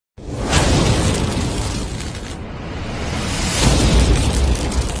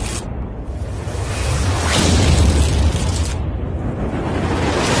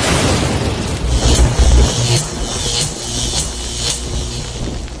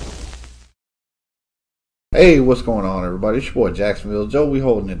Hey, what's going on, everybody? It's your boy Jacksonville Joe. We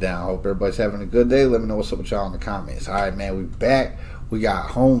holding it down. Hope everybody's having a good day. Let me know what's up with y'all in the comments. All right, man, we back. We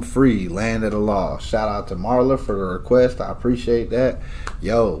got Home Free, Land of the Lost. Shout out to Marla for the request. I appreciate that.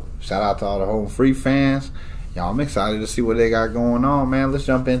 Yo, shout out to all the Home Free fans. Y'all, I'm excited to see what they got going on, man. Let's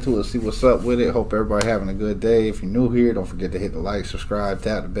jump into it, see what's up with it. Hope everybody having a good day. If you're new here, don't forget to hit the like, subscribe,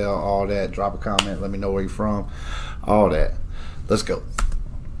 tap the bell, all that. Drop a comment. Let me know where you're from. All that. Let's go.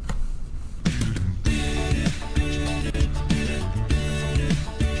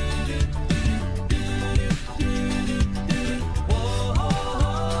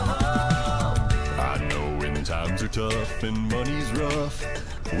 Times are tough and money's rough.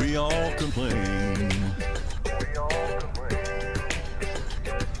 We all complain.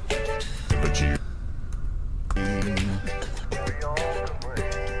 But you.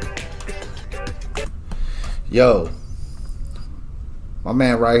 Yo, my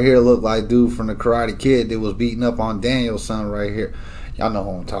man right here looked like dude from the Karate Kid that was beating up on Daniel's son right here. Y'all know who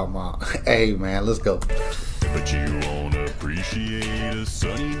I'm talking about. Hey, man, let's go. But you won't appreciate a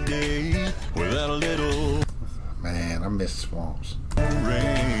sunny day without a little. Man, I miss swamps.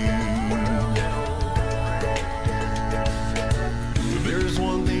 There's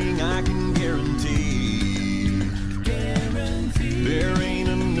one thing I can guarantee. There ain't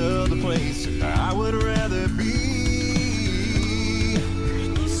another place I would rather be.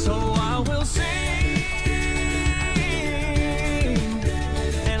 So I will sing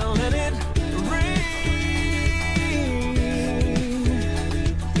and let it rain.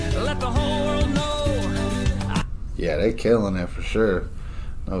 Let the whole world know. Yeah, they killing it for sure.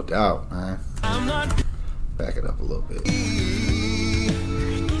 No doubt, man. Back it up a little bit.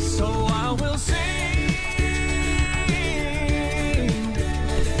 So I will sing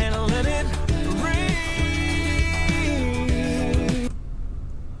and let it rain.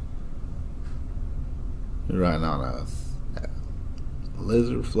 You're riding on a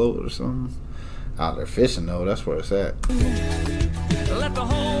lizard float or something. Out there fishing though, that's where it's at. Let the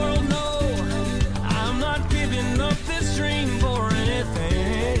whole world know. I'm not giving up this dream for anything.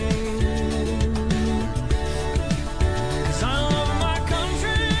 'Cause I love my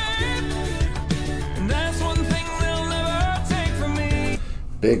country, and that's one thing they'll never take from me.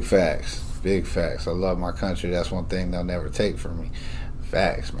 Big facts. Big facts. I love my country. That's one thing they'll never take from me.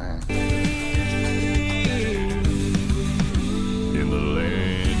 Facts, man. In the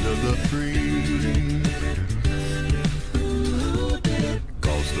land of the free.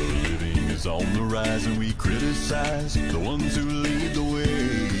 On the rise, and we criticize the ones who lead the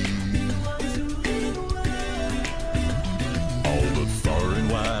way. All but far and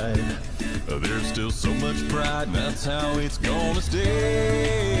wide, there's still so much pride, and that's how it's gonna stay.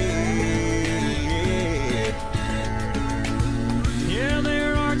 Yeah,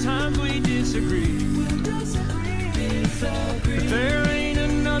 there are times we disagree, but there ain't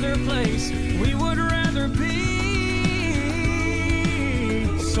another place we would rather be.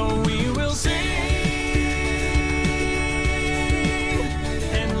 So we will sing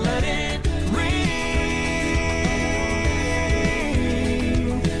and let it rain.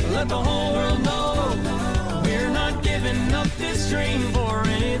 Let the whole world know we're not giving up this dream for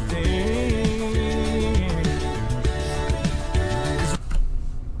anything.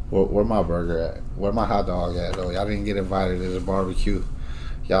 Where my burger at? Where my hot dog at though? Y'all didn't get invited to the barbecue.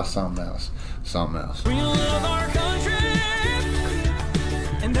 Y'all something else. Something else. We love our country,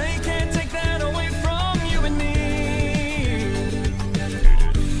 and they can't take that away from you and me.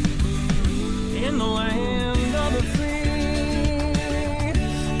 In the land of the free.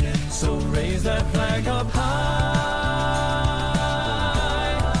 So raise that flag up high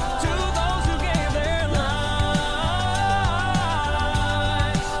to those who gave their lives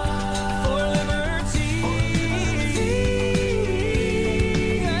for liberty.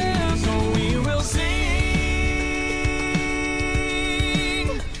 Yeah, so we will sing.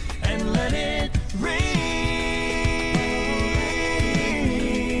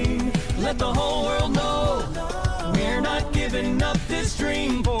 Let the whole world know we're not giving up this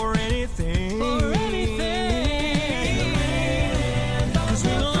dream for anything. 'Cause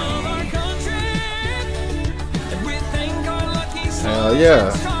we love our country, and we thank our lucky stars. Hell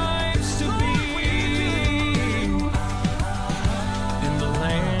yeah. To be in the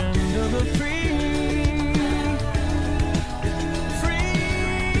land of the free.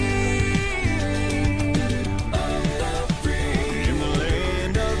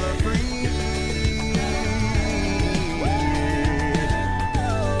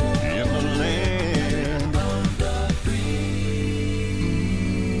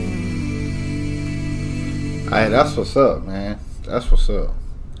 Hey, that's what's up, man. That's what's up.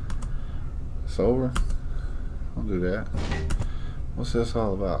 It's over. Don't do that. What's this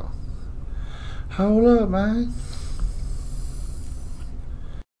all about? Hold up, man.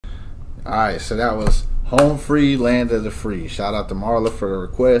 Alright, so that was Home Free, Land of the Free. Shout out to Marla for the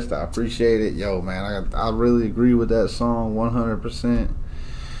request. I appreciate it. Yo, man, I really agree with that song 100%.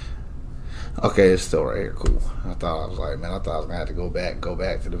 Okay, it's still right here. Cool. I thought I was going to have to go back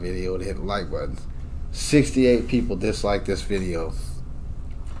to the video to hit the like button. 68 people disliked this video.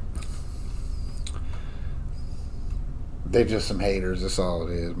 They just some haters. That's all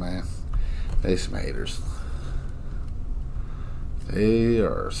it is, man. They some haters. They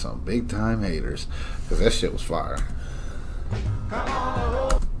are some big time haters. Because that shit was fire.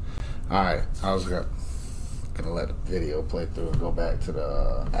 Alright, I was gonna let the video play through and go back to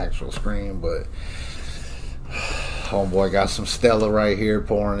the actual screen, but homeboy got some Stella right here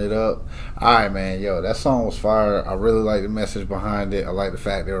pouring it up. Alright, man, yo, that song was fire. I really like the message behind it. I like the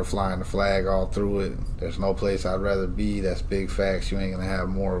fact they were flying the flag all through it. There's no place I'd rather be. That's big facts. You ain't gonna have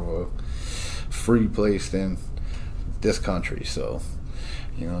more of a free place than this country. So,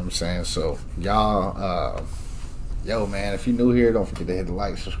 you know what I'm saying? So, y'all, yo, man, if you're new here, don't forget to hit the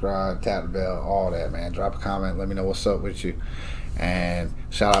like, subscribe, tap the bell, all that, man. Drop a comment. Let me know what's up with you. And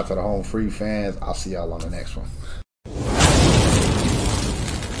shout out to the Home Free fans. I'll see y'all on the next one.